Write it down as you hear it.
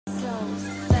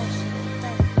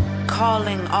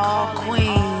calling all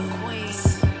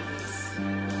queens.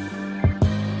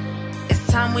 It's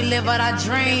time we live out our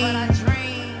dream.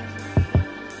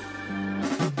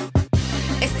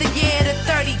 It's the year to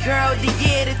 30, girl, the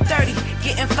year to 30.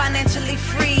 Getting financially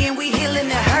free and we healing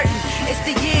and hurting. It's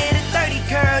the year to 30,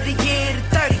 girl, the year to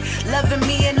 30. Loving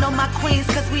me and all my queens,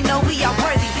 cause we know we are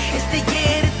worthy. It's the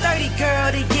year to 30,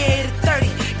 girl, the year to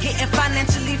 30. Getting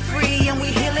financially free and we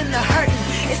healing the hurting.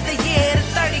 It's the year to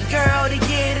 30, girl, the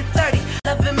year to 30.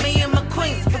 Loving me and my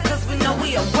queens, because we know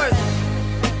we are worthy.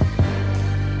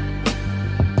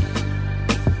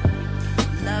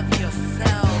 Love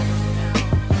yourself.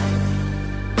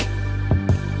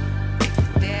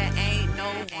 There ain't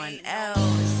no one else.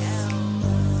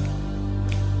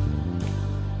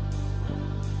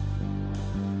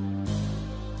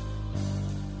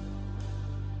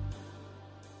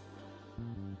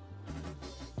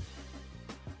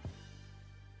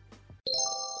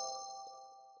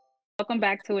 Welcome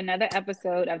back to another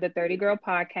episode of the 30 Girl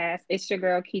Podcast. It's your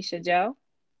girl, Keisha Joe.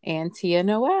 And Tia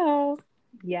Noel.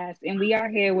 Yes, and we are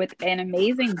here with an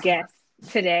amazing guest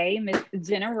today, Miss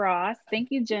Genna Ross. Thank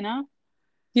you, Genna.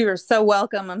 You are so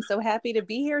welcome. I'm so happy to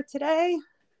be here today.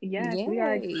 Yes, Yay. We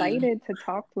are excited to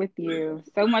talk with you.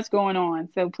 So much going on.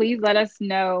 So please let us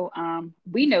know.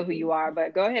 We know who you are,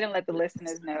 but go ahead and let the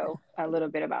listeners know a little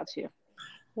bit about you.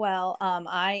 Well,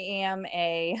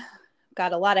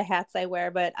 got a lot of hats I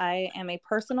wear, but I am a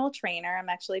personal trainer. I'm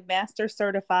actually master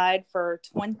certified for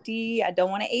 20, I don't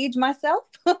want to age myself,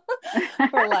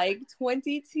 for like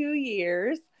 22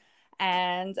 years.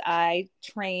 And I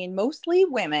train mostly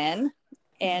women.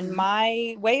 And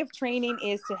my way of training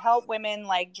is to help women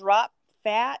like drop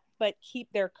fat, but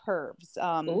keep their curves.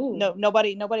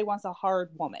 Nobody wants a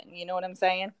hard woman. You know what I'm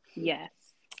saying? Yes.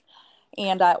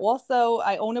 And I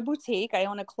own a boutique. I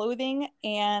own a clothing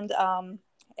and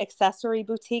accessory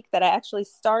boutique that I actually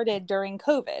started during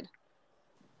COVID.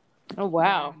 Oh,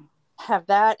 wow. Have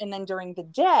that. And then during the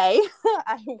day,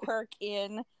 I work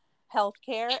in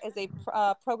healthcare as a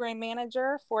program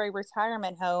manager for a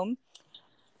retirement home.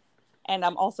 And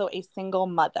I'm also a single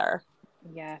mother.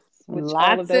 Yes. Which Lots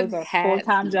all of those of are hats.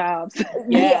 full-time jobs.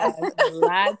 Yes.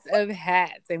 Lots of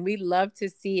hats. And we love to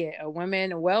see it. A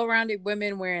well-rounded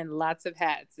women wearing lots of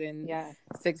hats and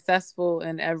successful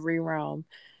in every realm.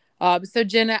 So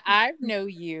Genna, I know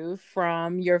you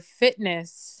from your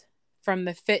fitness, from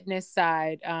the fitness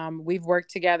side. We've worked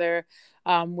together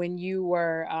when you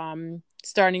were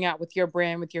starting out with your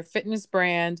brand, with your fitness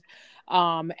brand.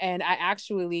 And I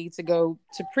actually, to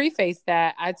preface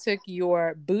that, I took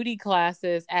your booty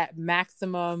classes at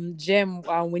Maximum Gym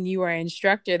when you were an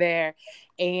instructor there.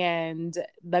 And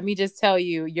let me just tell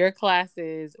you, your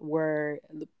classes were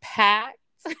packed.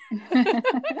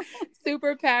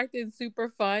 Super packed and super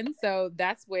fun. So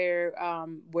that's where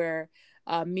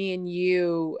me and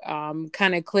you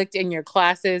kind of clicked in your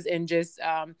classes, and just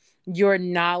your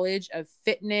knowledge of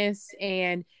fitness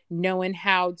and knowing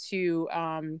how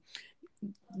to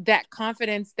that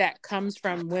confidence that comes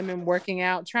from women working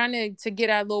out, trying to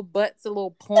get our little butts a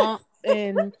little plump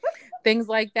and things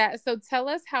like that. So tell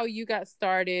us how you got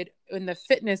started in the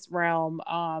fitness realm.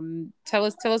 Tell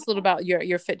us a little about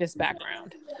your fitness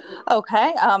background.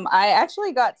 Okay. I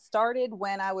actually got started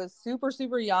when I was super,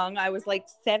 super young. I was like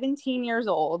 17 years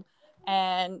old,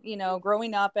 and,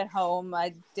 growing up at home,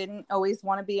 I didn't always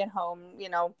want to be at home,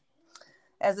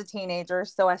 as a teenager.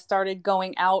 So I started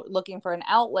going out looking for an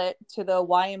outlet to the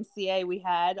YMCA we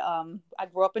had. I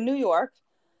grew up in New York,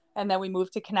 and then we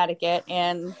moved to Connecticut,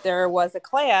 and there was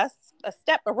a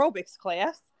step aerobics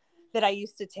class that I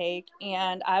used to take.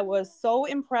 And I was so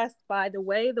impressed by the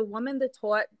way the woman that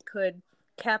taught could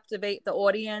captivate the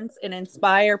audience and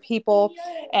inspire people,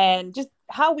 and just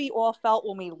how we all felt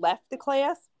when we left the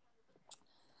class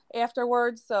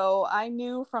afterwards. So I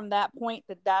knew from that point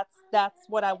that's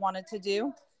what I wanted to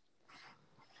do.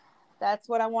 That's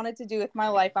what I wanted to do with my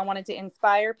life. I wanted to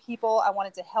inspire people. I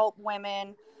wanted to help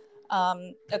women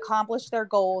accomplish their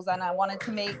goals, and I wanted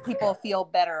to make people feel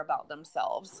better about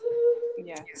themselves.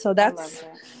 Yeah. So that's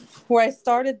where I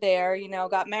started there.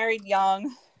 Got married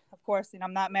young. Of course,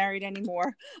 I'm not married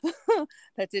anymore.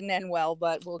 That didn't end well,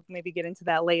 but we'll maybe get into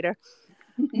that later.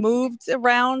 Moved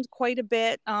around quite a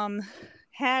bit.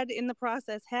 Had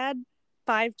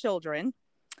 5 children.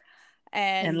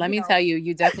 And let me tell you,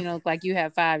 you definitely look like you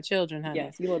have 5 children, honey.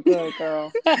 Yes, you look good,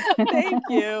 girl. Thank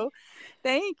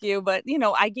you. But,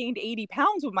 I gained 80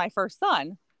 pounds with my first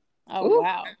son. Oh,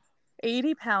 wow.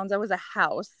 80 pounds. I was a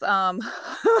house. Then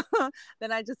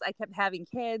I kept having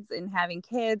kids.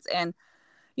 And,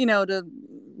 to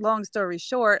long story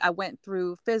short, I went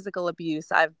through physical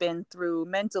abuse. I've been through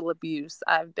mental abuse.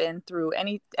 I've been through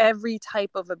every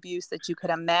type of abuse that you could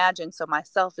imagine. So my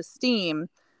self-esteem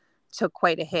took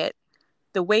quite a hit.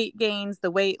 The weight gains,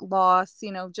 the weight loss,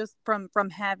 just from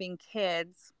having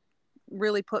kids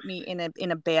really put me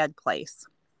in a bad place.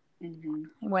 Mm-hmm.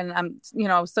 When I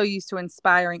was so used to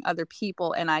inspiring other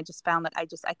people, and I just found that I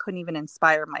couldn't even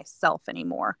inspire myself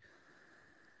anymore.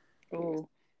 Oh,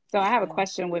 so I have a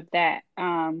question with that.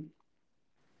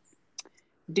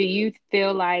 Do you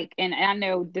feel like, and I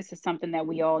know this is something that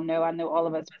we all know, I know all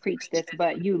of us preach this,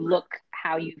 but you look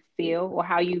how you feel, or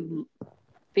how you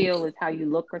feel is how you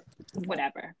look, or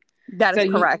whatever. That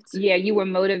is correct. You were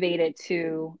motivated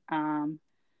to,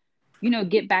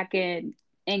 get back in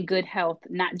good health,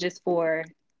 not just for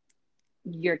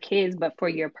your kids, but for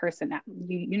your person.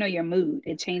 Your mood,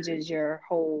 it changes your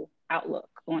whole outlook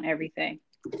on everything.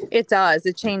 It does.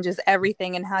 It changes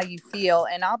everything and how you feel.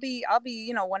 And I'll be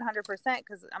 100%,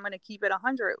 because I'm going to keep it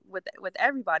 100 with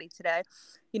everybody today.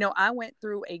 I went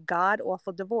through a god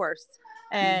awful divorce,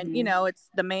 and mm-hmm.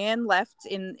 It's the man left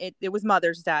it was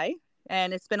Mother's Day,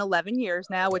 and it's been 11 years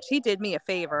now, which he did me a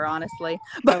favor, honestly.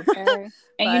 Okay.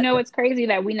 And it's crazy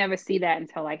that we never see that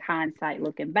until like hindsight,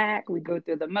 looking back. We go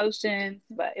through the motions,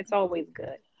 but it's always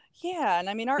good. Yeah. And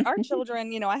I mean, our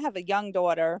children, I have a young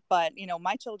daughter, but,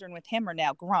 my children with him are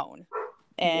now grown.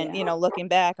 And, looking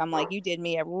back, I'm like, you did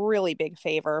me a really big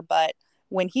favor. But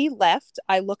when he left,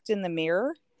 I looked in the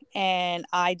mirror and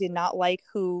I did not like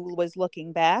who was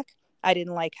looking back. I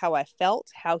didn't like how I felt,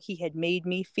 how he had made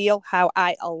me feel, how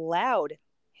I allowed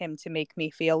him to make me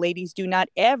feel. Ladies, do not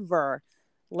ever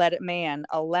let a man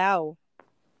allow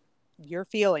your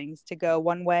feelings to go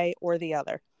one way or the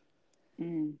other.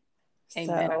 Mm.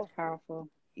 Amen. That's powerful.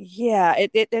 Yeah,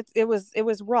 it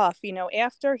was rough.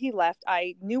 After he left,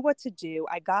 I knew what to do.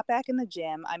 I got back in the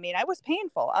gym. I mean, it was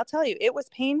painful. I'll tell you, it was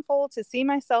painful to see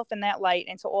myself in that light,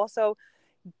 and to also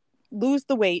lose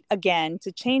the weight again,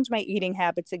 to change my eating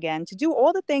habits again, to do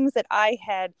all the things that I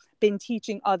had been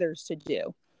teaching others to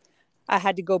do. I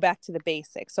had to go back to the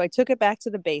basics. So I took it back to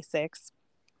the basics,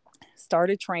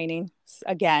 started training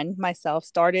again myself,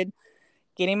 started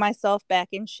getting myself back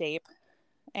in shape.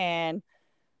 And,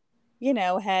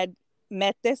 had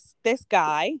met this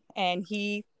guy, and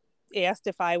he asked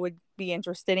if I would be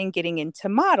interested in getting into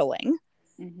modeling,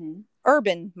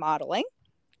 urban modeling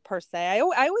per se. I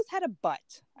always had a butt.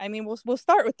 I mean, we'll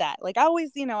start with that. Like I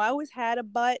always had a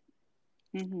butt,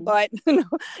 but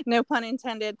no pun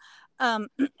intended.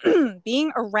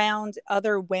 Being around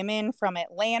other women from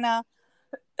Atlanta,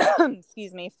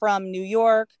 excuse me, from New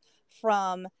York,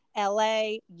 from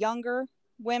LA, younger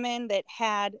women that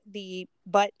had the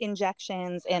butt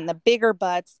injections and the bigger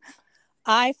butts,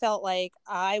 I felt like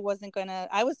I was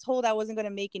told I wasn't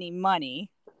gonna make any money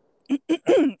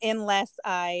unless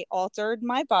I altered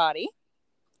my body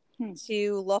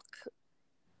to look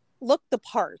the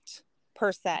part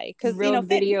per se, because real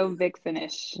video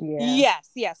vixenish.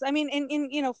 Yes. I mean,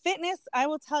 in fitness, I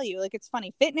will tell you, like, it's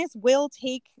funny, fitness will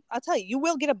I'll tell you, you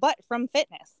will get a butt from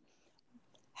fitness.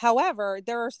 However,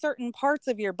 there are certain parts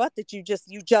of your butt that you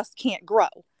just can't grow,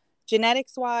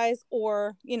 genetics wise,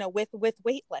 or, with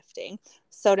weightlifting.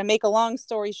 So to make a long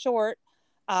story short,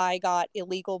 I got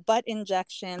illegal butt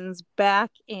injections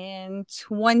back in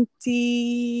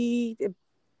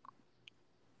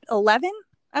 2011,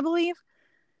 I believe.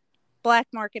 Black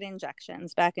market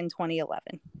injections back in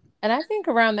 2011. And I think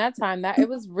around that time that it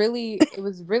was really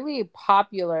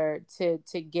popular to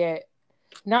get.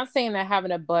 Not saying that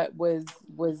having a butt was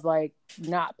like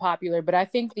not popular, but I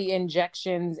think the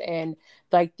injections and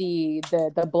like the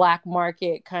black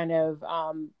market kind of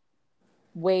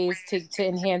ways to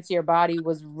enhance your body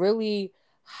was really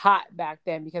hot back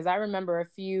then, because I remember a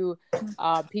few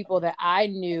people that I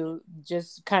knew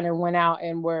just kind of went out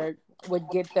and would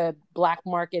get the black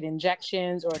market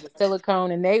injections or the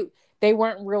silicone, and they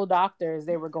weren't real doctors.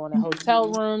 They were going to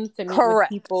hotel rooms to meet with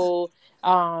people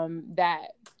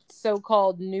that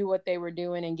so-called knew what they were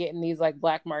doing and getting these like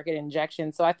black market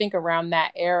injections. So I think around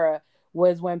that era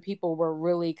was when people were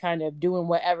really kind of doing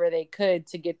whatever they could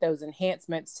to get those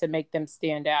enhancements to make them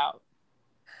stand out.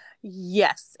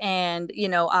 Yes. And,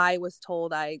 I was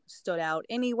told I stood out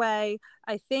anyway.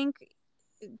 I think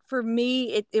for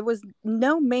me, it was,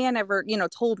 no man ever,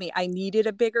 told me I needed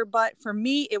a bigger butt. For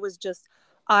me, it was just,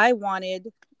 I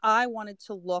wanted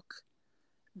to look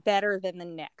better than the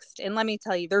next. And let me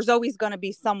tell you, there's always going to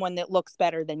be someone that looks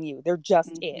better than you. There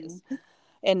just is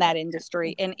in that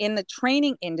industry. And in the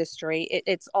training industry,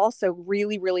 it's also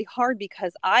really, really hard,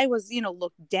 because I was,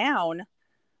 looked down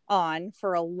on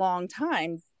for a long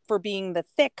time for being the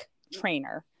thick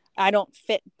trainer. I don't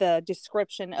fit the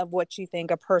description of what you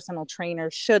think a personal trainer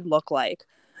should look like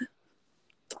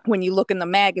when you look in the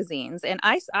magazines. And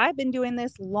I've been doing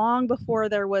this long before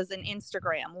there was an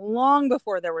Instagram, long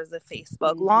before there was a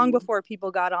Facebook, long before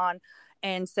people got on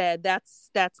and said, that's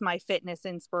my fitness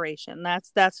inspiration.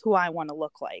 That's who I want to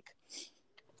look like.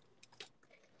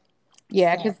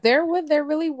 Yeah. Cause there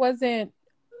really wasn't,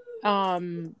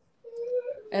 and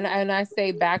I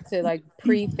say back to like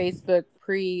pre-Facebook,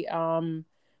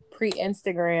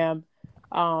 pre-Instagram,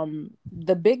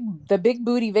 the big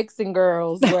booty vixen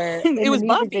girls were in it was the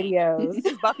music Buffy. videos. It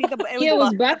was Buffy. It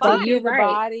was Buffy. You're right.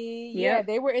 Body. Yeah,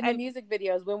 they were in the music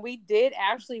videos. When we did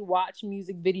actually watch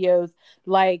music videos,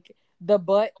 like the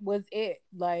butt was it.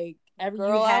 Like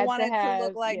Girl, I wanted to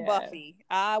look like Buffy.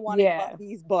 I wanted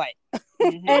Buffy's butt.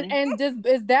 And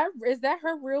is that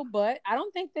her real butt? I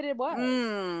don't think that it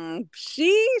was.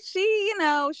 She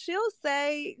she'll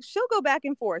go back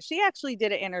and forth. She actually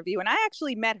did an interview, and I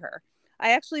actually met her.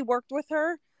 I actually worked with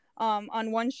her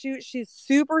on one shoot. She's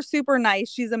super, super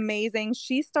nice. She's amazing.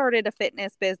 She started a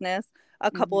fitness business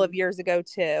a couple of years ago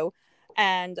too.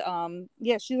 And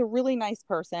she's a really nice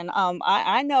person.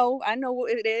 I know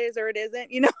what it is or it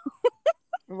isn't, you know.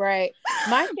 Right.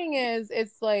 My thing is,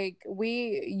 it's like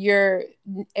you're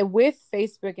with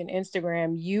Facebook and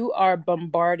Instagram, you are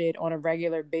bombarded on a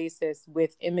regular basis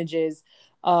with images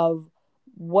of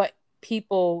what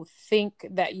people think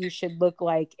that you should look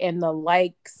like, and the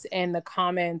likes and the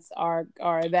comments are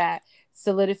that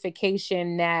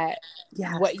solidification that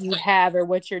what you have or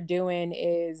what you're doing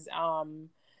is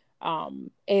I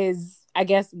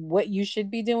guess what you should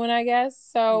be doing, I guess.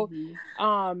 So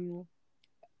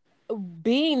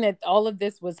being that all of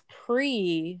this was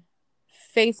pre-Facebook,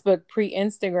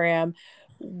 pre-Instagram,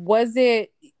 was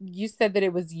it, you said that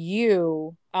it was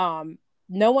you,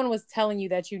 no one was telling you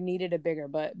that you needed a bigger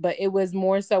butt, but it was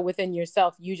more so within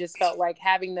yourself. You just felt like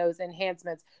having those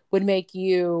enhancements would give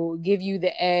you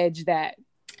the edge that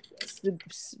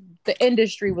the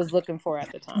industry was looking for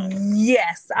at the time.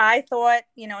 Yes, I thought,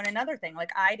 and another thing,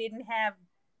 like I didn't have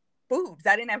boobs,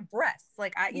 I didn't have breasts.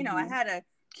 Like I had a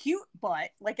cute butt,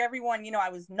 like everyone, I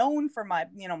was known for my,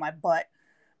 my butt,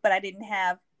 but I didn't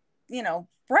have,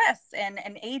 breasts. And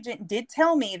an agent did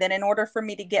tell me that in order for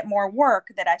me to get more work,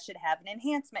 that I should have an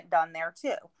enhancement done there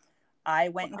too. I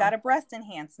went and got a breast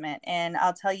enhancement, and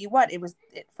I'll tell you what,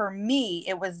 for me,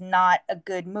 it was not a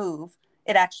good move.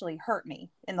 It actually hurt me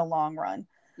in the long run.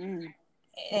 And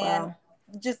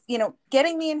just,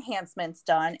 getting the enhancements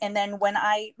done. And then when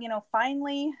I,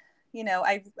 finally,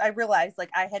 I realized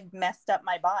like I had messed up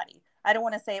my body. I don't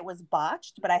want to say it was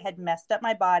botched, but I had messed up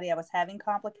my body. I was having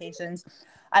complications.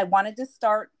 I wanted to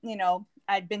start,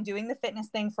 I'd been doing the fitness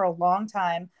thing for a long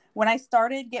time. When I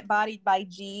started Get Bodied by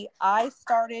G, I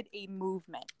started a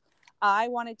movement. I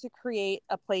wanted to create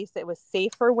a place that was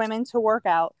safe for women to work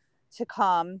out, to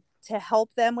come, to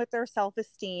help them with their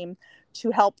self-esteem,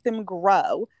 to help them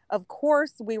grow. Of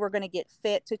course, we were going to get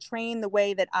fit to train the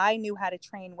way that I knew how to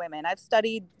train women. I've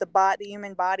studied the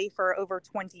human body for over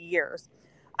 20 years.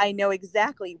 I know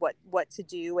exactly what to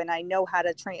do, and I know how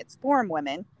to transform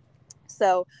women.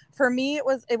 So for me, it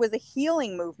was a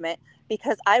healing movement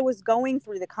because I was going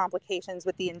through the complications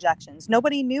with the injections.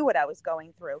 Nobody knew what I was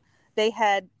going through. They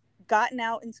had gotten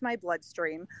out into my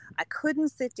bloodstream. I couldn't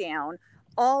sit down.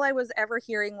 All I was ever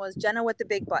hearing was Genna with the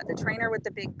big butt, the trainer with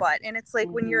the big butt. And it's like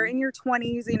when you're in your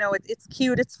 20s, it's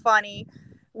cute, it's funny.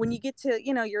 When you get to,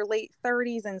 your late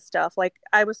 30s and stuff, like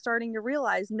I was starting to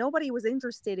realize nobody was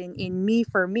interested in me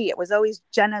for me. It was always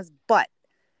Jenna's butt.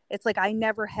 It's like I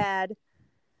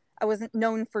wasn't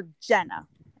known for Genna.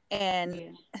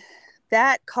 And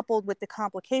that coupled with the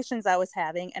complications I was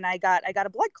having, and I got a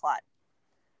blood clot.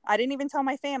 I didn't even tell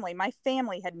my family. My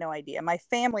family had no idea. My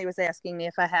family was asking me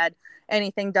if I had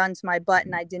anything done to my butt,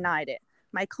 and I denied it.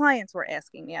 My clients were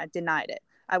asking me. I denied it.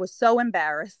 I was so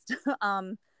embarrassed.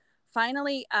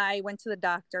 Finally, I went to the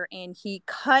doctor, and he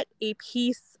cut a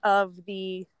piece of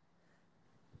the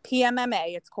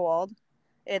PMMA, it's called.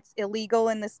 It's illegal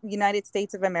in the United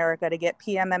States of America to get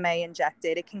PMMA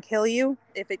injected. It can kill you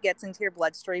if it gets into your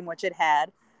bloodstream, which it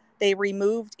had. They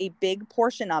removed a big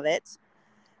portion of it.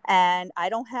 And I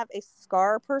don't have a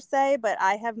scar per se, but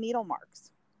I have needle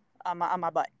marks on my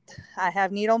butt. I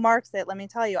have needle marks that, let me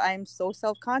tell you, I'm so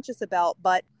self-conscious about,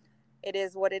 but it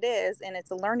is what it is, and it's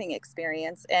a learning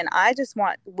experience. And I just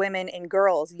want women and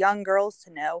girls, young girls,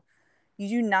 to know you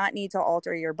do not need to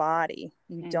alter your body.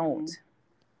 You don't.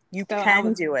 You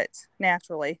can do it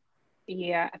naturally.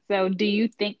 Yeah. So do you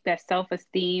think that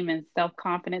self-esteem and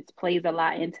self-confidence plays a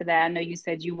lot into that? I know you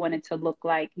said you wanted to look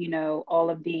like, all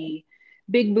of the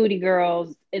big booty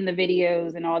girls in the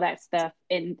videos and all that stuff.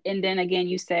 And then again,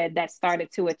 you said that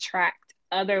started to attract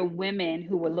other women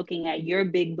who were looking at your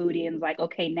big booty and like,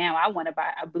 okay, now I want to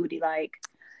buy a booty like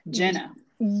Genna.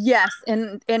 Yes,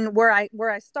 and where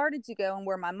I started to go and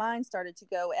where my mind started to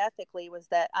go ethically was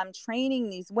that I'm training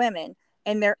these women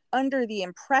and they're under the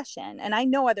impression, and I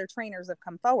know other trainers have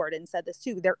come forward and said this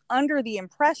too, they're under the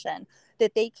impression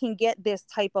that they can get this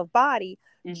type of body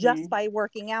just by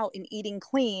working out and eating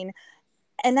clean,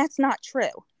 and that's not true.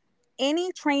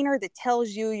 Any trainer that tells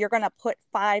you you're going to put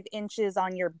 5 inches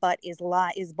on your butt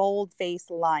is bold-faced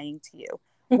lying to you.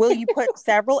 Will you put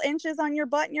several inches on your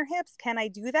butt and your hips? Can I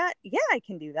do that? Yeah, I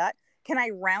can do that. Can I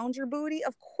round your booty?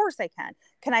 Of course I can.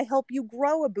 Can I help you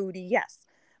grow a booty? Yes.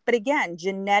 But again,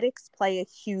 genetics play a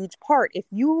huge part. If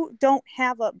you don't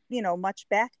have much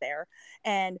back there,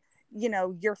 and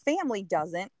your family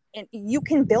doesn't, and you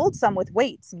can build some with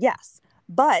weights, yes.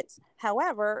 But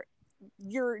however,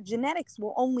 your genetics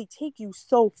will only take you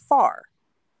so far.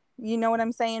 You know what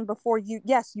I'm saying? Before you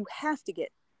have to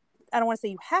get, I don't want to say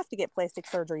you have to get plastic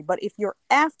surgery, but if you're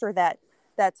after that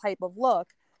type of look,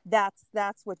 that's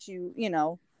what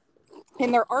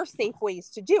and there are safe ways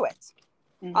to do it.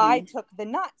 I took the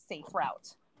not safe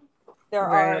route. There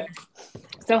are.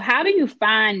 So how do you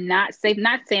find not safe?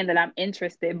 Not saying that I'm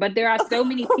interested, but there are so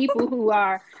many people who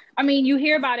are, I mean, you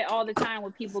hear about it all the time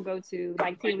when people go to,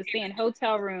 like Tia was saying,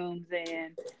 hotel rooms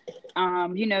and,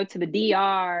 to the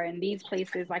DR and these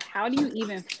places. Like, how do you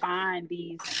even find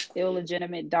these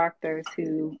illegitimate doctors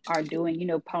who are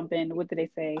doing, pumping, what do they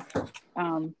say?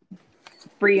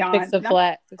 Freon. Fix a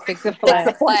flat. Fix a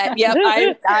flat. Yep.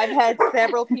 I've had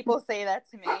several people say that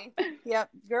to me. Yep.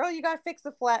 Girl, you got to fix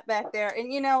a flat back there.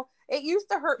 And, it used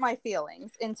to hurt my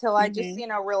feelings until I just,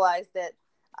 realized that,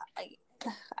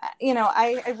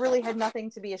 I really had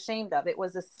nothing to be ashamed of. It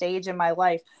was a stage in my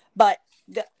life. But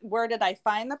where did I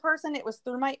find the person? It was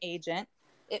through my agent.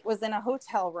 It was in a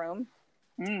hotel room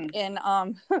in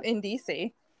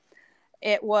DC.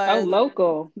 It was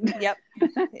local. Yep.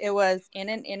 It was in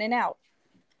and out.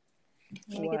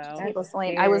 Let me get your table,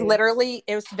 Celine.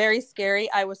 It was very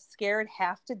scary. I was scared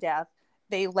half to death.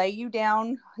 They lay you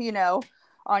down,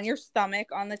 on your stomach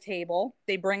on the table.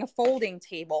 They bring a folding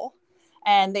table,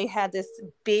 and they had this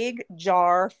big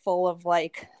jar full of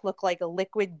look like a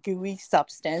liquid gooey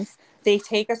substance. They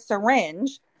take a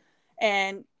syringe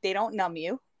and they don't numb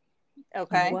you.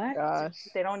 Okay. What? Gosh.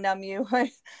 They don't numb you.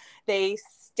 They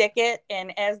stick it,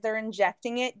 and as they're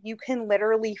injecting it, you can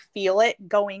literally feel it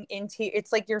going into,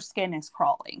 it's like your skin is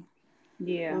crawling.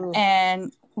 Yeah. Ooh.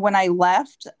 And when I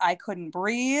left, I couldn't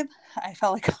breathe. I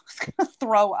felt like I was going to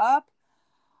throw up.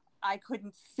 I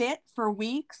couldn't sit for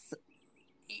weeks.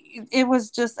 It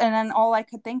was just, and then all I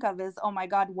could think of is, oh my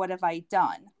God, what have I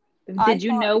done? Did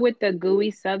you know what the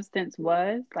gooey substance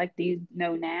was? Like, do you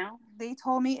know now? They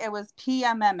told me it was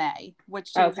PMMA,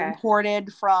 which is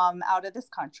imported from out of this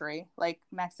country, like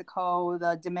Mexico.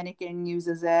 The Dominican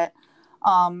uses it.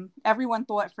 Everyone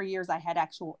thought for years I had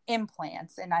actual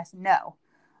implants, and I said no.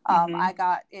 I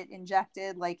got it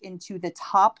injected into the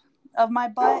top of my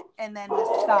butt, and then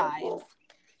the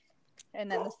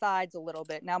sides a little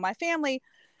bit. Now my family,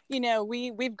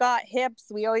 we've got hips.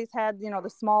 We always had,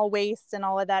 the small waist and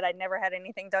all of that. I never had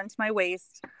anything done to my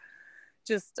waist.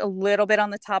 Just a little bit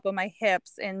on the top of my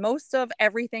hips, and most of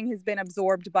everything has been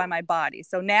absorbed by my body.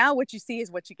 So now what you see is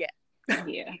what you get.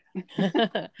 Yeah.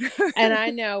 And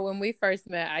I know when we first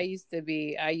met, I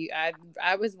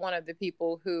was one of the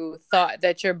people who thought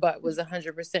that your butt was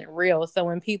 100% real. So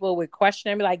when people would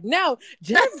question, I'd be like, no,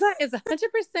 Jenna's butt is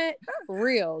 100%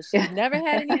 real. She's never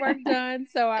had any work done.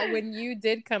 So when you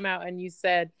did come out and you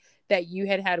said that you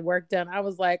had work done, I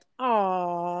was like,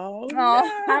 oh,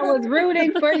 I was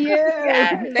rooting for you.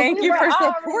 Yeah, thank you for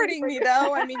supporting me,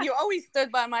 though. I mean, you always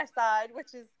stood by my side,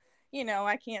 which is,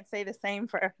 I can't say the same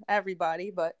for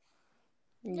everybody, but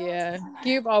yeah,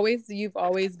 you've always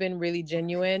been really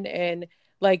genuine, and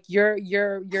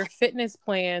your fitness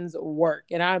plans work.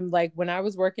 And I'm like, when I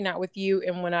was working out with you,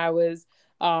 and when I was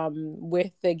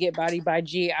with the Get Bodied by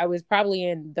G, I was probably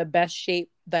in the best shape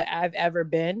that I've ever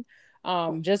been.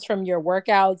 Just from your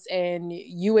workouts, and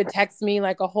you would text me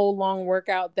a whole long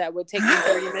workout that would take me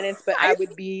 30 minutes, but I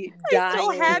would be dying. I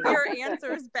still have your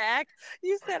answers back.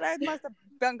 You said I must have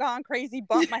gone crazy,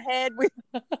 bumped my head with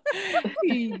and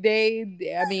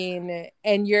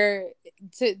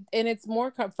it's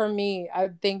more for me, I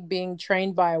think, being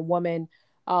trained by a woman,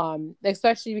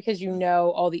 especially because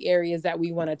all the areas that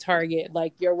we want to target.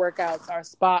 Like, your workouts are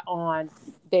spot on.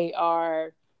 They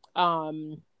are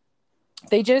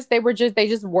they just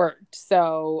worked.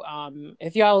 So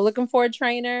if y'all are looking for a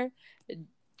trainer,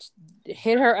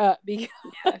 hit her up because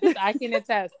I can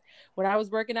attest. When I was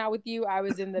working out with you, I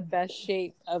was in the best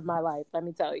shape of my life. Let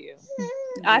me tell you.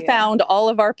 I found all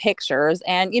of our pictures,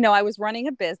 and I was running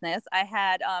a business. I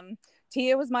had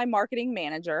Tia was my marketing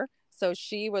manager, so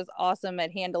she was awesome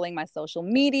at handling my social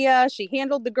media. She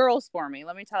handled the girls for me.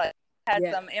 Let me tell you, I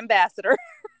had some ambassadors.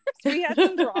 We had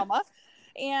some drama.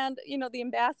 And, the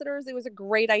ambassadors, it was a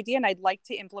great idea. And I'd like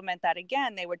to implement that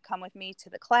again. They would come with me to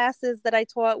the classes that I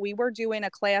taught. We were doing a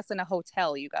class in a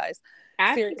hotel, you guys.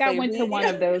 I think I went to one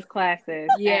of those classes.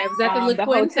 Yeah, it was at the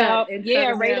hotel.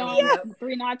 Yeah, right on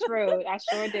 3 Notch Road. I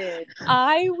sure did.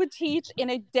 I would teach in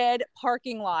a dead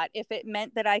parking lot if it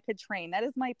meant that I could train. That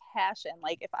is my passion.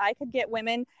 Like, if I could get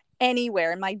women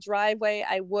anywhere in my driveway,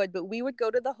 I would. But we would go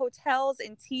to the hotels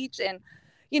and teach. And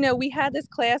we had this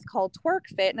class called Twerk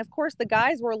Fit. And of course, the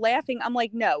guys were laughing. I'm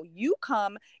like, no, you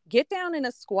come, get down in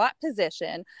a squat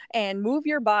position and move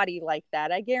your body like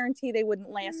that. I guarantee they wouldn't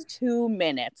last 2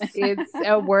 minutes. It's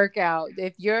a workout.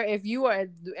 If you are,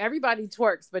 everybody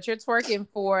twerks, but you're twerking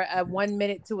for 1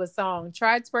 minute to a song.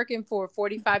 Try twerking for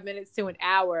 45 minutes to an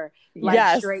hour,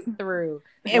 straight through.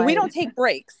 And we don't take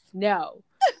breaks. No.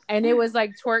 And it was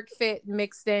like Twerk Fit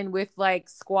mixed in with like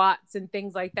squats and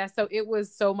things like that. So it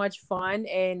was so much fun,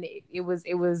 and it was,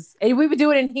 and we would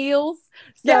do it in heels.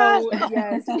 So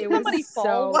yes, it was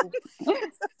so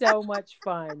much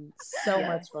fun.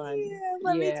 Much fun. Yeah,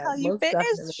 let me tell you,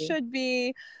 fitness should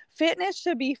be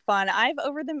fun.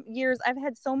 Over the years, I've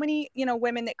had so many,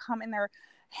 women that come and they're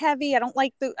heavy. I don't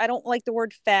like the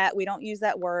word fat. We don't use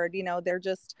that word. They're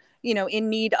just, in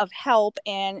need of help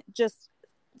and just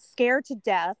scared to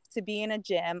death to be in a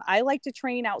gym. I like to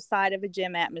train outside of a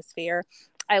gym atmosphere.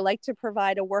 I like to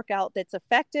provide a workout that's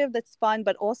effective, that's fun,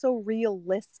 but also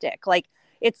realistic. Like,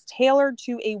 it's tailored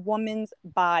to a woman's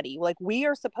body. Like, we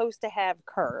are supposed to have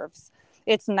curves.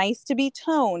 It's nice to be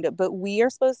toned, but we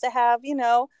are supposed to have,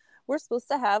 we're supposed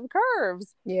to have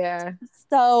curves. Yeah.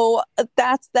 So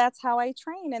that's how I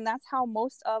train. And that's how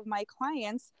most of my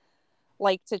clients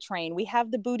like to train. We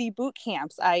have the booty boot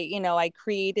camps. I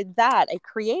created that. I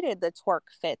created the Twerk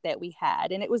Fit that we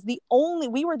had, and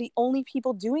we were the only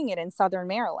people doing it in Southern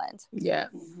Maryland. Yeah,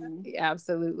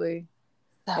 absolutely.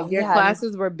 So, your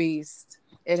classes were beast.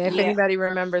 And if anybody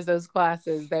remembers those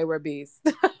classes, they were beast.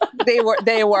 They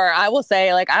were. I will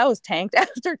say, like, I was tanked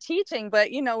after teaching, but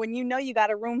when you got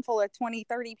a room full of 20,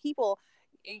 30 people,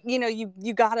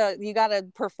 you gotta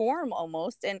perform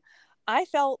almost. And I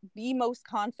felt the most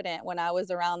confident when I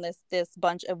was around this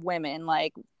bunch of women.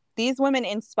 Like, these women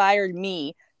inspired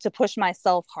me to push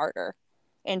myself harder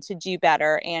and to do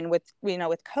better. And with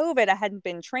COVID, I hadn't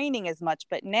been training as much,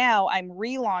 but now I'm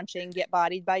relaunching Get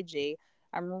Bodied by G.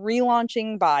 I'm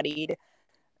relaunching Bodied,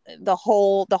 the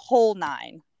whole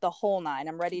nine.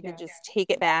 I'm ready to just take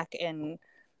it back and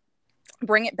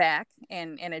bring it back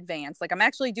and advance. Like, I'm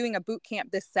actually doing a boot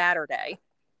camp this Saturday.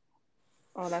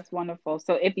 Oh, that's wonderful.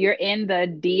 So if you're in the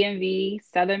DMV,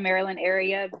 Southern Maryland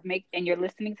area, and you're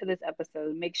listening to this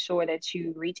episode, make sure that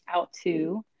you reach out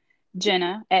to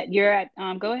Genna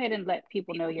go ahead and let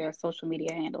people know your social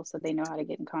media handle so they know how to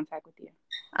get in contact with you.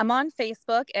 I'm on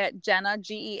Facebook at Genna,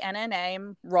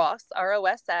 Genna, Ross,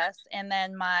 Ross. And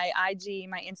then my IG,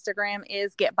 my Instagram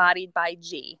is Get Bodied by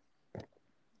G.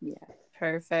 Yeah.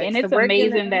 Perfect. And it's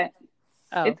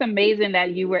amazing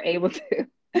that you were able to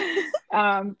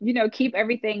keep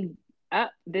everything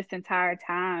up this entire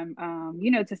time,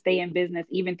 to stay in business,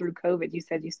 even through COVID. You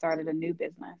said you started a new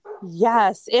business.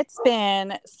 Yes, it's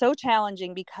been so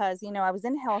challenging because, I was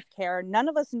in healthcare. None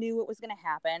of us knew what was going to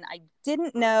happen. I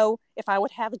didn't know if I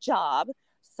would have a job.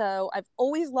 So I've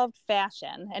always loved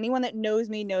fashion. Anyone that knows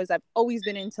me knows I've always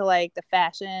been into like the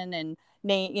fashion and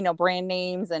brand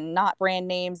names and not brand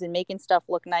names and making stuff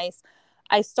look nice.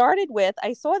 I saw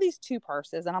these 2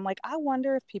 purses and I'm like, I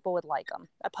wonder if people would like them.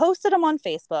 I posted them on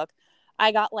Facebook.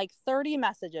 I got like 30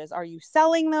 messages. Are you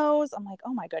selling those? I'm like,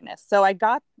 oh my goodness. So I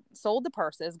sold the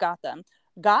purses, got them,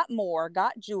 got more,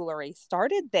 got jewelry,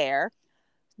 started there,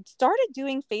 started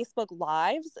doing Facebook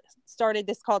Lives, started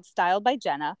this called Styled by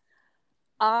Genna.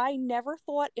 I never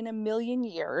thought in a million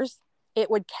years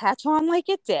it would catch on like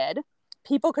it did.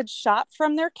 People could shop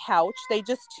from their couch. They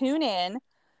just tune in.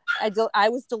 I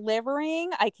was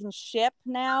delivering. I can ship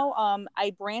now.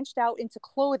 I branched out into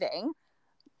clothing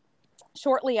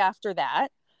shortly after that.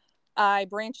 I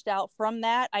branched out from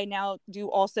that. I now do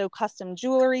also custom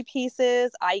jewelry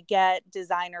pieces. I get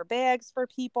designer bags for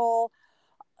people.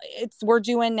 We're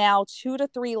doing now 2 to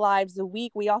 3 lives a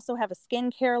week. We also have a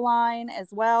skincare line as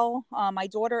well. My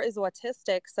daughter is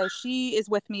autistic, so she is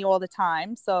with me all the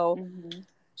time. So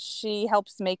She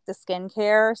helps make the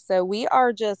skincare. So we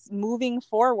are just moving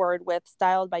forward with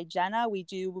Styled by Genna. We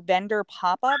do vendor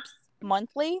pop-ups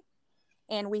monthly,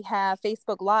 and we have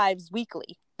Facebook Lives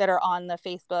weekly that are on the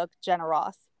Facebook Genna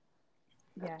Ross.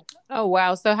 Yeah. Oh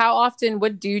wow. So how often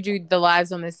do you do the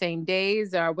lives on the same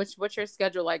days, or what's your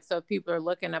schedule like? So if people are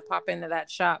looking to pop into that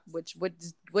shop,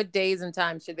 what days and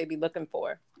times should they be looking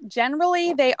for?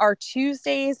 Generally, they are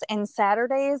Tuesdays and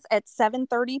Saturdays at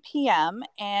 7:30 p.m.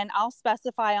 And I'll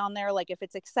specify on there, like if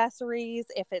it's accessories,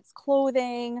 if it's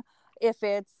clothing, if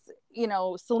it's,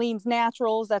 Celine's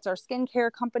Naturals, that's our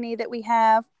skincare company that we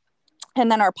have. And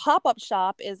then our pop-up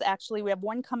shop is actually, we have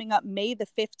one coming up May the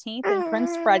 15th in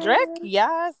Prince Frederick.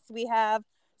 Yes, we have.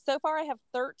 So far, I have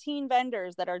 13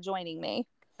 vendors that are joining me.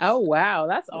 Oh, wow.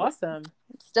 That's awesome.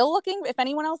 Still looking. If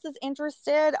anyone else is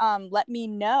interested, let me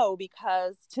know,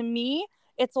 because to me,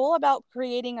 it's all about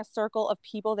creating a circle of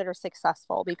people that are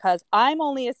successful, because I'm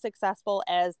only as successful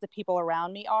as the people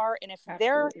around me are. And if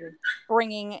they're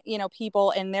bringing,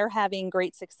 people and they're having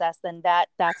great success, then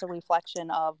that's a reflection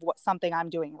of something I'm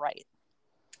doing right.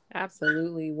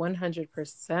 Absolutely.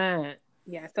 100%.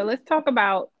 Yeah. So let's talk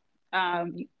about,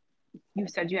 you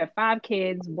said you have 5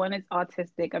 kids. One is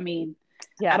autistic. I mean,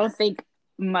 yes. I don't think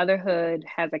motherhood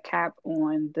has a cap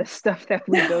on the stuff that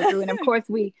we go through. And of course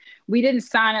we didn't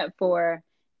sign up for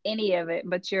any of it,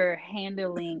 but you're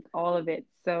handling all of it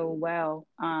so well.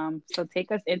 So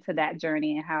take us into that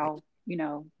journey and how,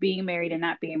 being married and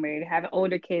not being married, having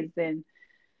older kids, and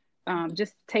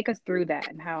just take us through that,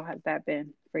 and how has that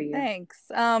been for you? Thanks.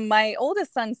 My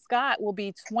oldest son, Scott, will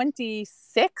be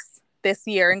 26 this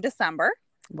year in December.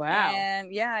 Wow.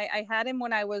 And yeah, I had him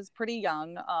when I was pretty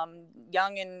young,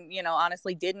 and,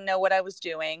 honestly didn't know what I was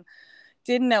doing,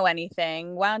 didn't know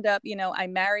anything. Wound up, I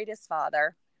married his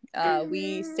father.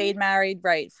 We stayed married,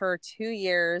 right, for 2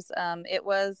 years. It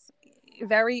was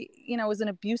very, it was an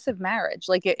abusive marriage.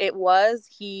 Like it was,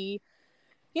 I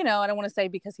don't want to say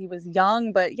because he was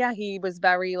young, but yeah, he was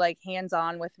very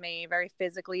hands-on with me, very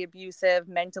physically abusive,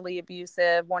 mentally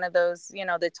abusive. One of those,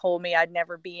 that told me I'd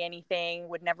never be anything,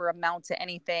 would never amount to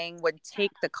anything, would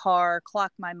take the car,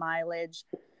 clock my mileage.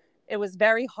 It was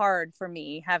very hard for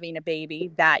me having a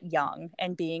baby that young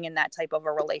and being in that type of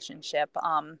a relationship.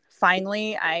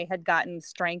 Finally, I had gotten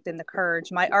strength and the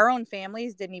courage. Our own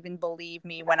families didn't even believe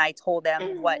me when I told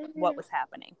them what was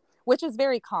happening, which is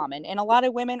very common. And a lot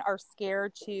of women are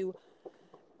scared to,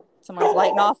 someone's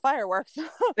lighting off fireworks.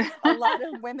 A lot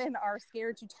of women are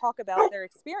scared to talk about their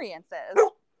experiences.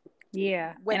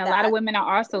 Yeah. And a lot of women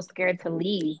are also scared to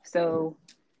leave. So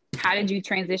how did you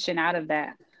transition out of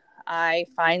that? I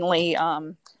finally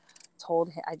told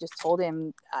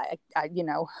him I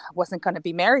wasn't going to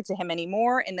be married to him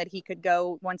anymore, and that he could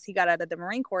go, once he got out of the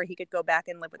Marine Corps, he could go back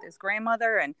and live with his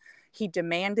grandmother. And he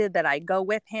demanded that I go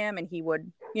with him, and he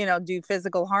would, do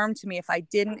physical harm to me if I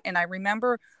didn't. And I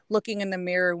remember looking in the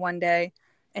mirror one day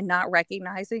and not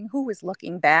recognizing who was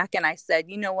looking back. And I said,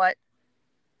 you know what?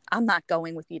 I'm not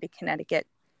going with you to Connecticut.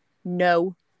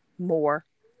 No more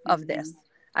of this.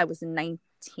 I was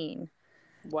 19.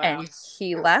 Wow. And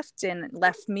he left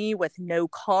me with no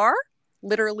car,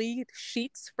 literally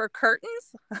sheets for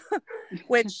curtains,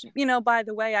 which, by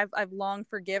the way, I've long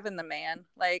forgiven the man.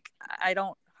 I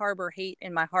don't harbor hate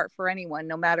in my heart for anyone,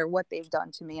 no matter what they've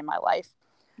done to me in my life.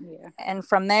 Yeah. And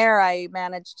from there, I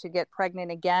managed to get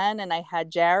pregnant again. And I had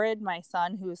Jared, my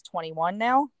son, who is 21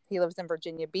 now. He lives in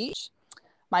Virginia Beach.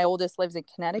 My oldest lives in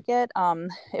Connecticut.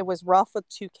 It was rough with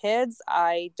 2 kids.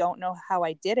 I don't know how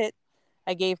I did it.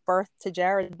 I gave birth to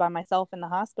Jared by myself in the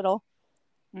hospital,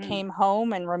 came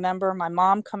home, and remember my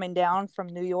mom coming down from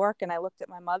New York, and I looked at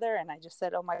my mother and I just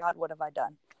said, oh my God, what have I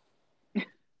done?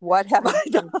 What have I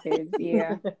done?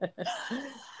 Yeah.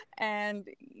 And,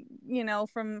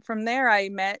 from there I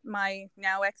met my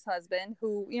now ex-husband,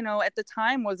 who, at the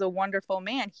time was a wonderful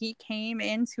man. He came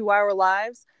into our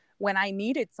lives when I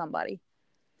needed somebody.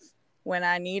 When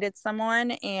I needed someone,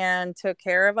 and took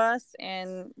care of us.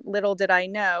 And little did I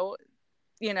know,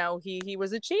 he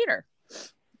was a cheater.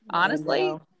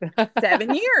 Honestly,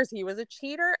 7 years he was a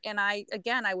cheater. And I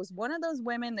was one of those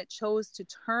women that chose to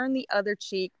turn the other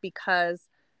cheek because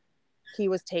he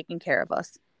was taking care of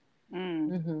us.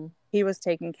 Mm-hmm. He was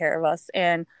taking care of us.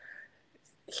 And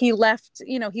he left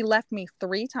me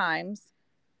 3 times.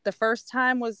 The first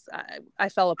time was I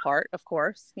fell apart, of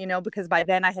course, because by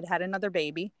then I had another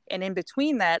baby. And in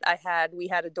between that, we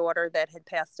had a daughter that had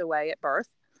passed away at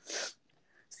birth.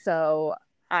 So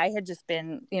I had just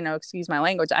been, excuse my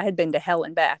language, I had been to hell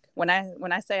and back. When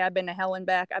I say I've been to hell and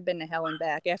back, I've been to hell and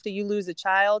back. After you lose a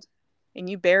child and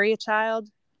you bury a child.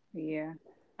 Yeah.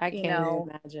 I you can't know.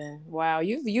 imagine. Wow,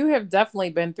 you have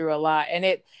definitely been through a lot, and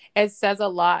it says a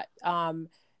lot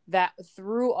that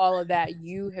through all of that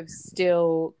you have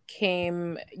still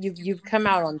you've come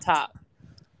out on top.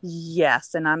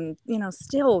 Yes, and I'm,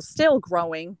 still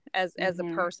growing as a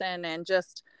Mm-hmm. person, and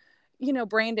just,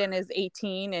 Brandon is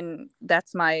 18, and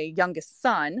that's my youngest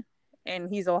son, and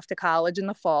he's off to college in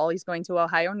the fall. He's going to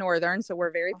Ohio Northern, so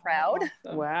we're very proud. Awesome.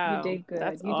 You Wow, did good.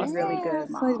 that's You did really good,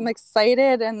 So I'm Mom.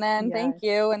 excited, and then Yes. thank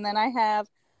you. And then I have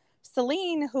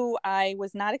Celine, who I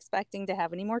was not expecting to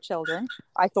have any more children.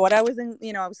 I thought I was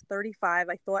I was 35.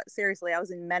 I thought, seriously, I was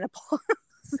in menopause.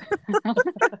 And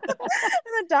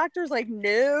the doctor's like,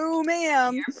 no,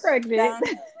 ma'am. You're pregnant.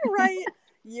 Right.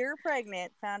 You're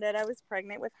pregnant. Found out I was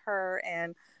pregnant with her.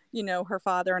 And, her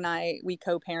father and I, we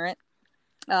co-parent.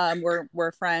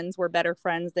 We're friends. We're better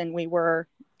friends than we were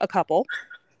a couple.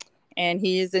 And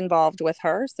he's involved with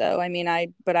her. So,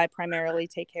 I primarily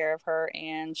take care of her,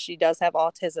 and she does have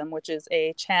autism, which is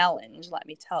a challenge. Let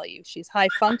me tell you, she's high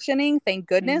functioning, thank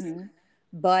goodness, Mm-hmm.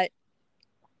 but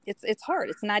it's hard.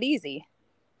 It's not easy.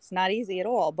 It's not easy at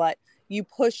all, but you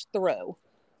push through.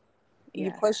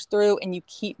 You push through, and you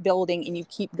keep building, and you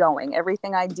keep going.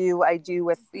 Everything I do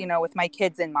with, with my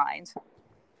kids in mind.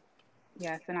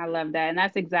 Yes, and I love that. And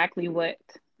that's exactly what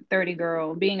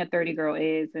being a 30 girl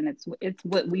is. And it's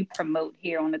what we promote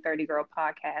here on the 30 Girl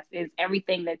podcast, is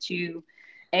everything that you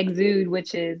exude,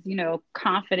 which is,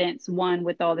 confidence, one,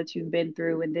 with all that you've been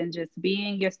through, and then just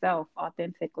being yourself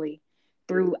authentically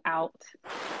throughout,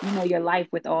 your life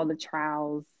with all the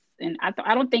trials. And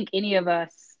I don't think any of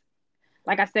us,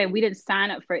 like I said, we didn't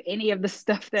sign up for any of the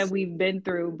stuff that we've been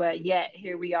through, but yet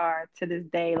here we are to this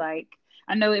day. Like,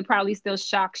 I know it probably still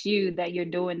shocks you that you're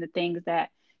doing the things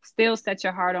that still set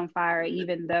your heart on fire,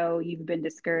 even though you've been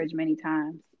discouraged many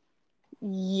times.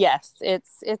 Yes,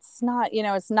 it's not,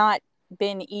 it's not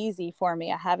been easy for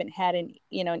me. I haven't had an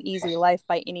easy life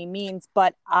by any means,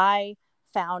 but I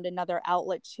found another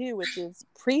outlet too, which is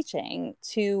preaching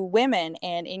to women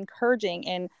and encouraging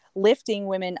and lifting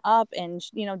women up, and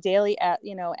daily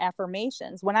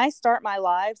affirmations. When I start my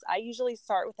lives, I usually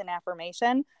start with an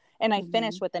affirmation, and I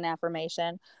finish with an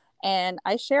affirmation, and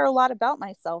I share a lot about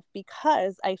myself,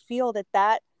 because I feel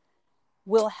that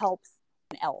will help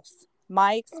someone else.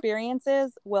 My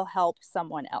experiences will help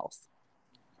someone else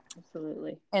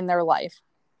Absolutely. in their life.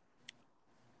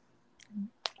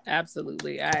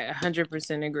 Absolutely. I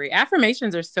 100% agree.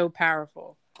 Affirmations are so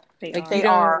powerful. They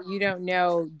You don't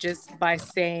know, just by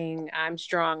saying I'm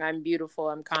strong, I'm beautiful,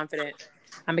 I'm confident,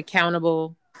 I'm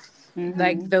accountable.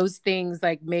 Like those things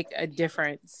like make a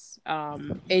difference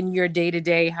in your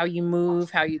day-to-day, how you move,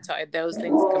 how you talk. Those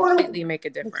things completely make a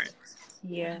difference.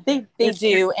 Yeah. They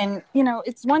do. And,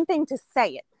 it's one thing to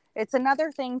say it. It's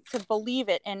another thing to believe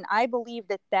it. And I believe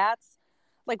that's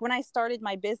like when I started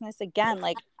my business again,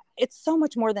 like it's so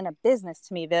much more than a business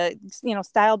to me. The,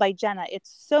 Style by Genna,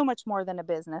 it's so much more than a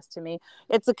business to me.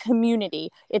 It's a community.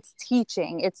 It's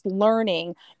teaching. It's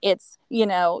learning. It's,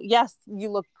 yes, you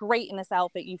look great in this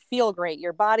outfit. You feel great.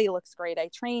 Your body looks great. I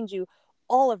trained you,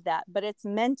 all of that. But it's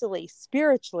mentally,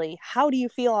 spiritually, how do you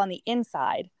feel on the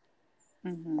inside?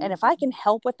 And if I can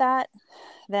help with that,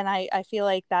 then I feel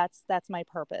like that's my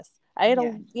purpose. I had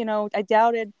I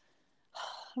doubted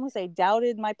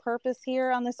my purpose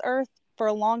here on this earth for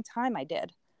a long time. I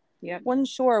did. Yep. Wasn't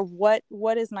sure what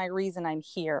is my reason I'm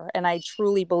here. And I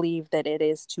truly believe that it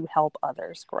is to help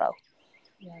others grow.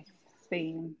 Yes,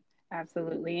 same.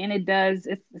 Absolutely. And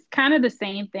it's kind of the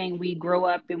same thing. We grow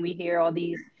up and we hear all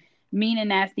these mean and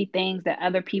nasty things that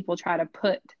other people try to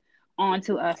put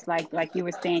onto us. Like you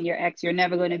were saying, your ex, you're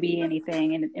never going to be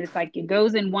anything. And it's like it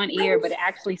goes in one ear, but it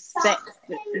actually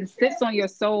sits on your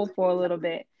soul for a little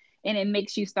bit. And it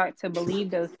makes you start to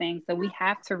believe those things. So we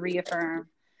have to reaffirm,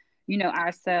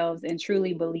 ourselves, and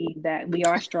truly believe that we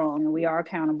are strong and we are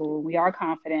accountable, we are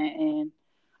confident, and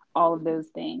all of those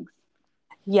things.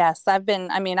 Yes, I've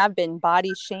been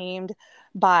body shamed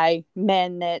by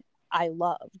men that I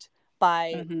loved,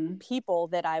 by people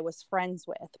that I was friends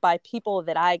with, by people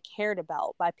that I cared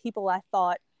about, by people I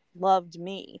thought loved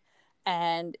me.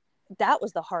 And that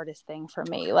was the hardest thing for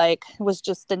me. Like, it was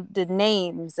just the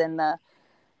names and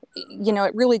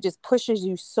it really just pushes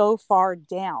you so far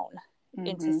down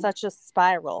into such a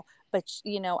spiral. But,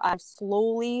 I've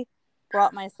slowly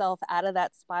brought myself out of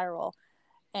that spiral.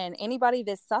 And anybody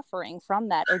that's suffering from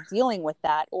that or dealing with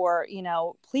that, or,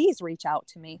 please reach out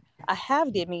to me. I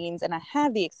have the means and I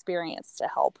have the experience to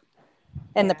help,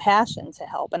 and the passion to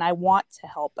help. And I want to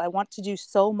help. I want to do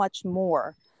so much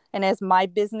more. And as my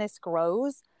business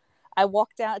grows, I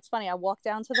walked down. It's funny. I walked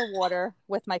down to the water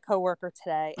with my coworker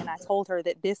today, and I told her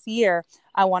that this year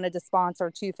I wanted to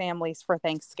sponsor 2 families for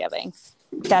Thanksgiving.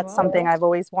 That's something I've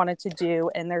always wanted to do.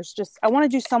 And I want to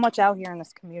do so much out here in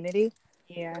this community.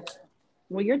 Yeah.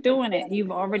 Well, you're doing it.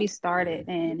 You've already started,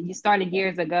 and you started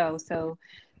years ago. So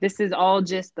this is all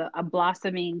just a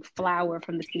blossoming flower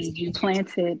from the seeds you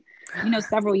planted,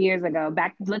 several years ago.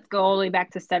 Let's go all the way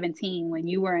back to 17 when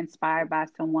you were inspired by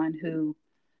someone who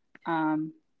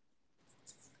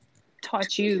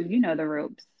taught you, the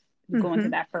ropes, going to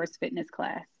that first fitness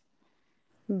class.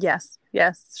 Yes.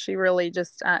 She really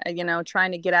just,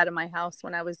 trying to get out of my house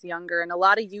when I was younger. And a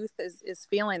lot of youth is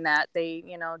feeling that. They,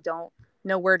 don't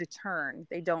know where to turn.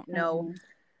 They don't know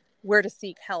where to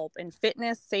seek help. And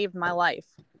fitness saved my life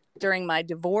during my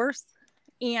divorce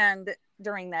and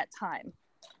during that time.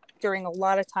 During a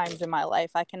lot of times in my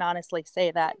life, I can honestly say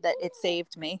that it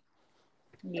saved me.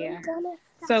 Yeah.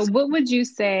 So what would you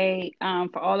say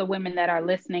for all the women that are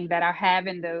listening that are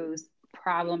having those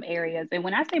problem areas? And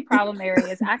when I say problem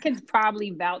areas, I could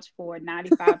probably vouch for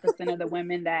 95% of the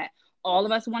women that all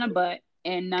of us want a butt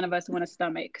and none of us want a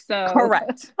stomach. So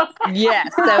correct.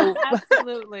 Yes. So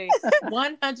absolutely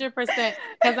 100%.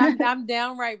 Because I'm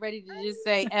downright ready to just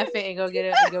say F it and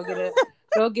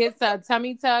go get some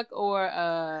tummy tuck or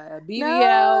a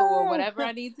BBL or whatever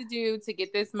I need to do to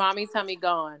get this mommy tummy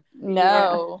gone.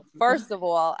 No. Yeah. First of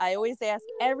all, I always ask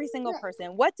every single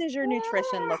person, what does your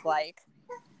nutrition look like?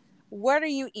 What are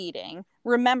you eating?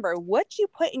 Remember, what you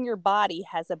put in your body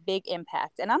has a big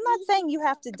impact. And I'm not saying you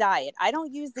have to diet. I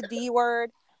don't use the D word.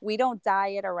 We don't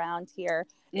diet around here.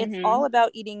 It's all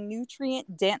about eating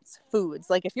nutrient-dense foods.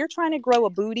 Like if you're trying to grow a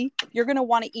booty, you're going to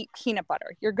want to eat peanut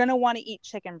butter. You're going to want to eat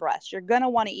chicken breast. You're going to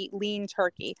want to eat lean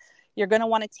turkey. You're going to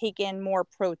want to take in more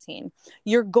protein.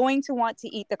 You're going to want to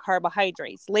eat the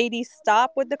carbohydrates. Ladies,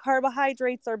 stop with the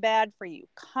carbohydrates are bad for you.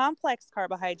 Complex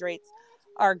carbohydrates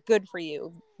are good for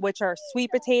you, which are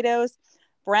sweet potatoes,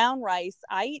 brown rice.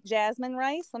 I eat jasmine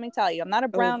rice. Let me tell you, I'm not a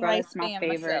brown rice fan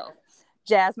myself.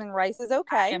 Jasmine rice is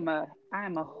okay. I am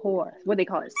a whore. What do they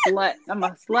call it? Slut. I'm a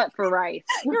slut for rice.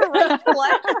 You're a rice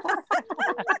slut.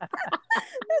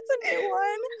 That's a new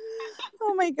one.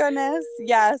 Oh my goodness.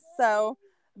 Yes. So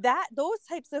those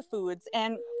types of foods,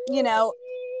 and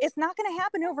it's not going to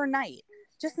happen overnight.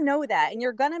 Just know that. And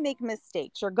you're going to make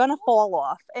mistakes. You're going to fall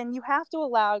off. And you have to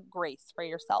allow grace for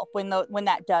yourself when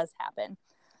that does happen.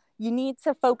 You need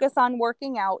to focus on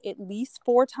working out at least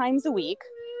 4 times a week.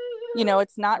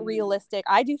 It's not realistic.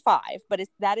 I do 5, but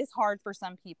that is hard for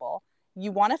some people.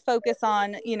 You want to focus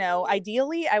on,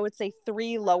 ideally, I would say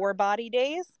 3 lower body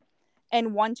days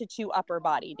and 1 to 2 upper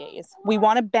body days. We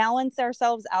want to balance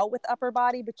ourselves out with upper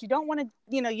body, but you don't want to,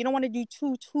 you don't want to do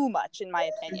too much, in my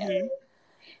opinion.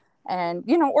 And,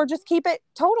 or just keep it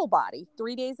total body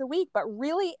 3 days a week, but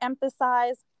really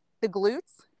emphasize the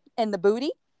glutes and the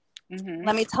booty.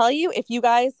 Let me tell you, if you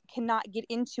guys cannot get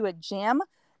into a gym,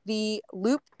 the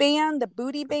loop band, the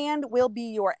booty band will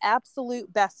be your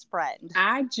absolute best friend.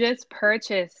 I just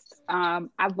purchased, I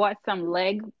bought some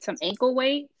ankle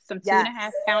weights, some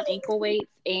 2.5 pound ankle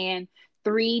weights and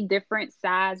 3 different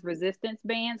size resistance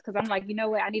bands. Cause I'm like, you know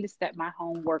what? I need to step my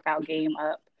home workout game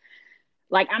up.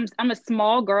 Like I'm a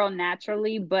small girl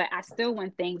naturally, but I still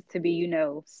want things to be,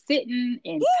 sitting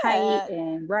and tight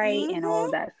and right and all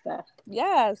of that stuff.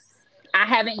 Yes. I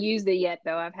haven't used it yet,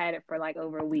 though. I've had it for like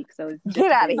over a week. So it's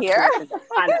get out of here.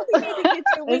 I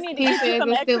know. we need to get you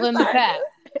some still in the past.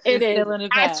 It is.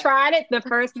 I tried it the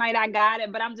first night I got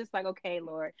it, but I'm just like, okay,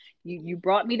 Lord, you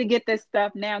brought me to get this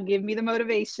stuff. Now give me the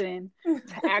motivation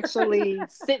to actually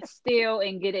sit still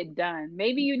and get it done.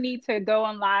 Maybe you need to go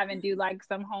on live and do like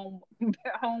some home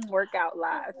workout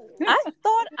live.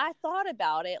 I thought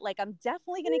about it. Like, I'm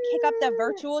definitely going to kick up the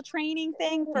virtual training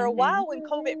thing. For a while when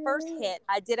COVID first hit,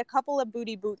 I did a couple of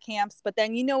booty boot camps, but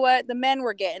then you know what? The men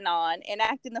were getting on and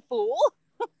acting the fool.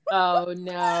 Oh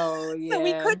no! Yeah. So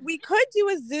we could do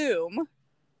a Zoom.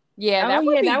 Yeah, that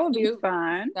would be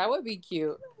fun. That would be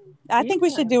cute. I think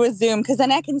we should do a Zoom because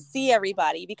then I can see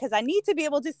everybody. Because I need to be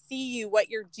able to see you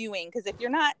what you're doing. Because if you're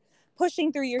not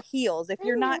pushing through your heels, if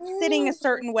you're not sitting a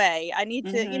certain way, I need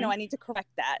to I need to correct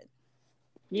that.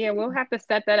 Yeah, we'll have to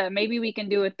set that up. Maybe we can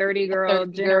do a 30-girl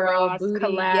Genna booty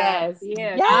collab.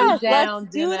 Yes, I'm down.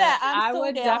 Let's do that. I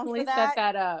would definitely set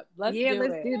that up. Let's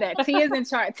do that. Tia's in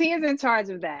charge. Tia's in charge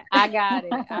of that. I got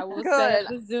it. I will set up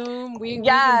the Zoom. We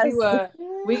can do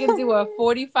a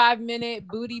 45-minute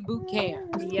booty boot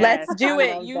camp. Yes, let's do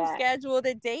it. You schedule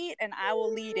the date, and I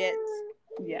will lead it.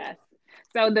 Yes.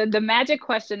 So the magic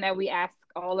question that we ask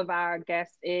all of our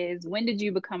guests is, when did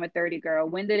you become a 30 girl?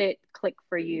 When did it click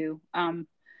for you?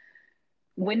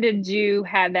 When did you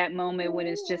have that moment when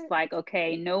it's just like,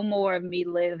 okay, no more of me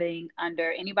living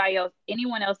under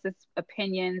anyone else's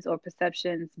opinions or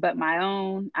perceptions but my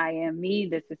own? I am me.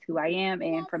 This is who I am.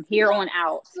 And from here on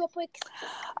out.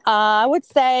 I would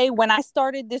say when I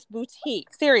started this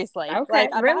boutique, seriously, okay,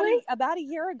 really? about a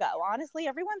year ago. Honestly,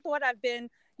 everyone thought I've been,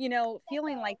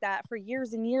 feeling like that for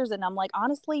years and years. And I'm like,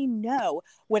 honestly, no.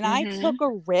 When I took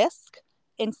a risk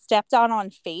and stepped out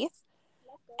on faith,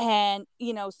 and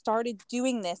started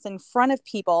doing this in front of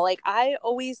people, like I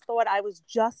always thought I was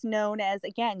just known as,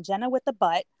 again, Genna with the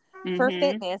butt for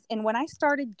fitness. And when I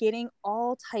started getting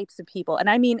all types of people,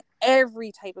 and I mean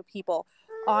every type of people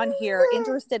on here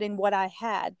interested in what I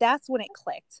had, that's when it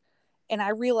clicked. And I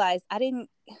realized I didn't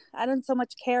so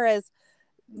much care as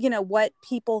what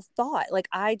people thought. Like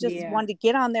I just wanted to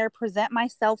get on there, present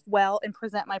myself well, and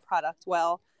present my product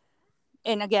well,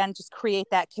 and again just create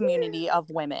that community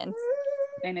of women.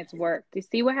 And it's worked. You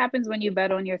see what happens when you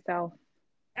bet on yourself?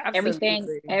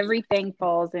 Absolutely. Everything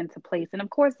falls into place. And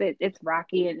of course it's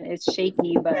rocky and it's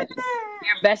shaky, but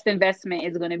your best investment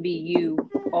is going to be you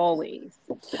always.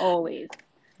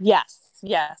 Yes.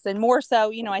 And more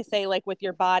so, I say, like, with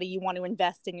your body, you want to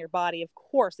invest in your body, of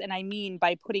course. And I mean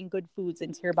by putting good foods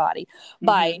into your body,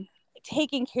 by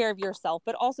taking care of yourself,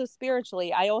 but also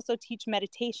spiritually. I also teach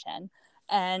meditation,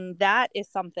 and that is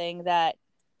something that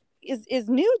is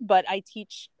new, but I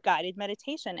teach guided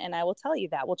meditation, and I will tell you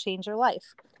that will change your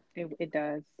life. It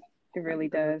does. It really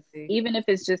does. Even if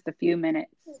it's just a few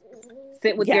minutes,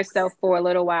 sit with yourself for a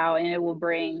little while, and it will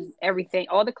bring everything,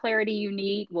 all the clarity you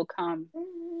need will come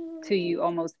to you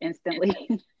almost instantly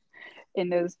in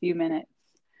those few minutes.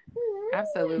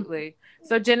 Absolutely.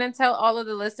 So Genna, tell all of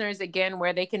the listeners again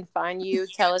where they can find you.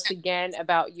 Tell us again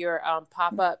about your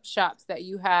pop-up shops that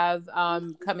you have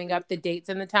coming up, the dates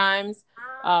and the times.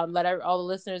 Let all the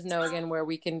listeners know again where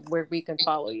we can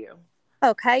follow you.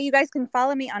 Okay, you guys can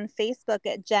follow me on Facebook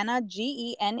at Genna,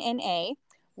 Genna,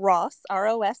 Ross,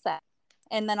 Ross,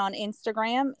 and then on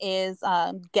Instagram is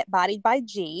Get Bodied by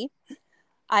G.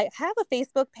 I have a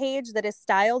Facebook page that is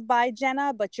styled by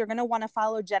Genna, but you're going to want to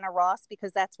follow Genna Ross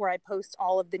because that's where I post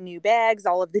all of the new bags,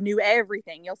 all of the new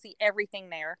everything. You'll see everything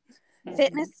there.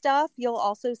 Fitness stuff, you'll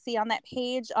also see on that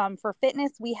page. For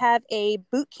fitness, we have a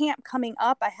boot camp coming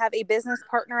up. I have a business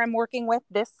partner I'm working with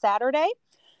this Saturday.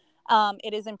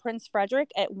 It is in Prince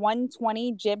Frederick at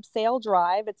 120 Jib Sale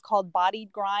Drive. It's called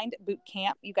Bodied Grind Boot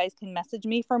Camp. You guys can message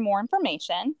me for more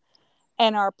information.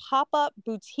 And our pop-up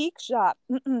boutique shop,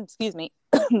 excuse me,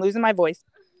 I'm losing my voice,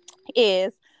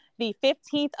 is the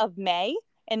 15th of May.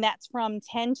 And that's from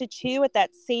 10 to 2 at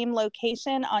that same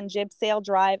location on Jib Sale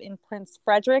Drive in Prince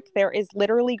Frederick. There is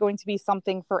literally going to be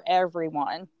something for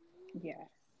everyone. Yes.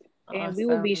 And we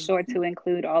will be sure to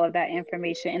include all of that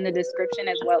information in the description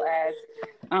as well as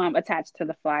attached to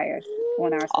the flyers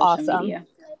on our social media.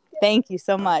 Thank you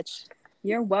so much.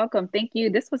 You're welcome. Thank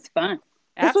you. This was fun.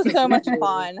 This was so much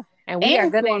fun. And we are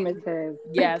informative.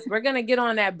 Yes, we're going to get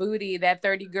on that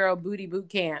 30 girl booty boot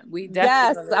camp. We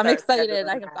definitely. Yes, I'm excited.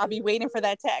 I'll be waiting for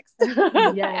that text.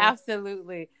 Yeah,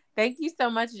 absolutely. Thank you so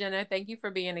much, Genna. Thank you for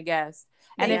being a guest.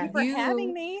 Thank you for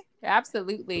having me.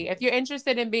 Absolutely. If you're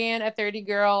interested in being a 30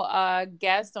 girl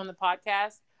guest on the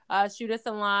podcast, shoot us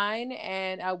a line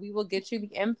and we will get you the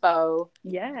info.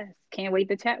 Yes. Can't wait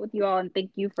to chat with you all, and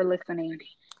thank you for listening.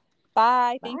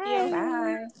 Bye. Thank you.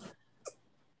 Bye.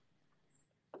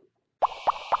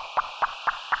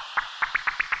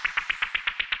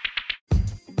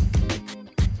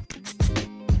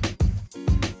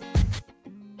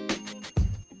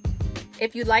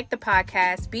 If you like the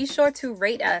podcast, be sure to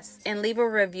rate us and leave a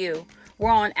review. We're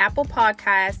on Apple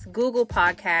Podcasts, Google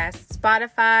Podcasts,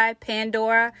 Spotify,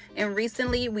 Pandora, and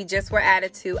recently we just were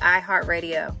added to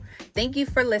iHeartRadio. Thank you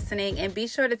for listening, and be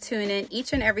sure to tune in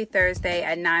each and every Thursday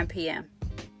at 9 p.m.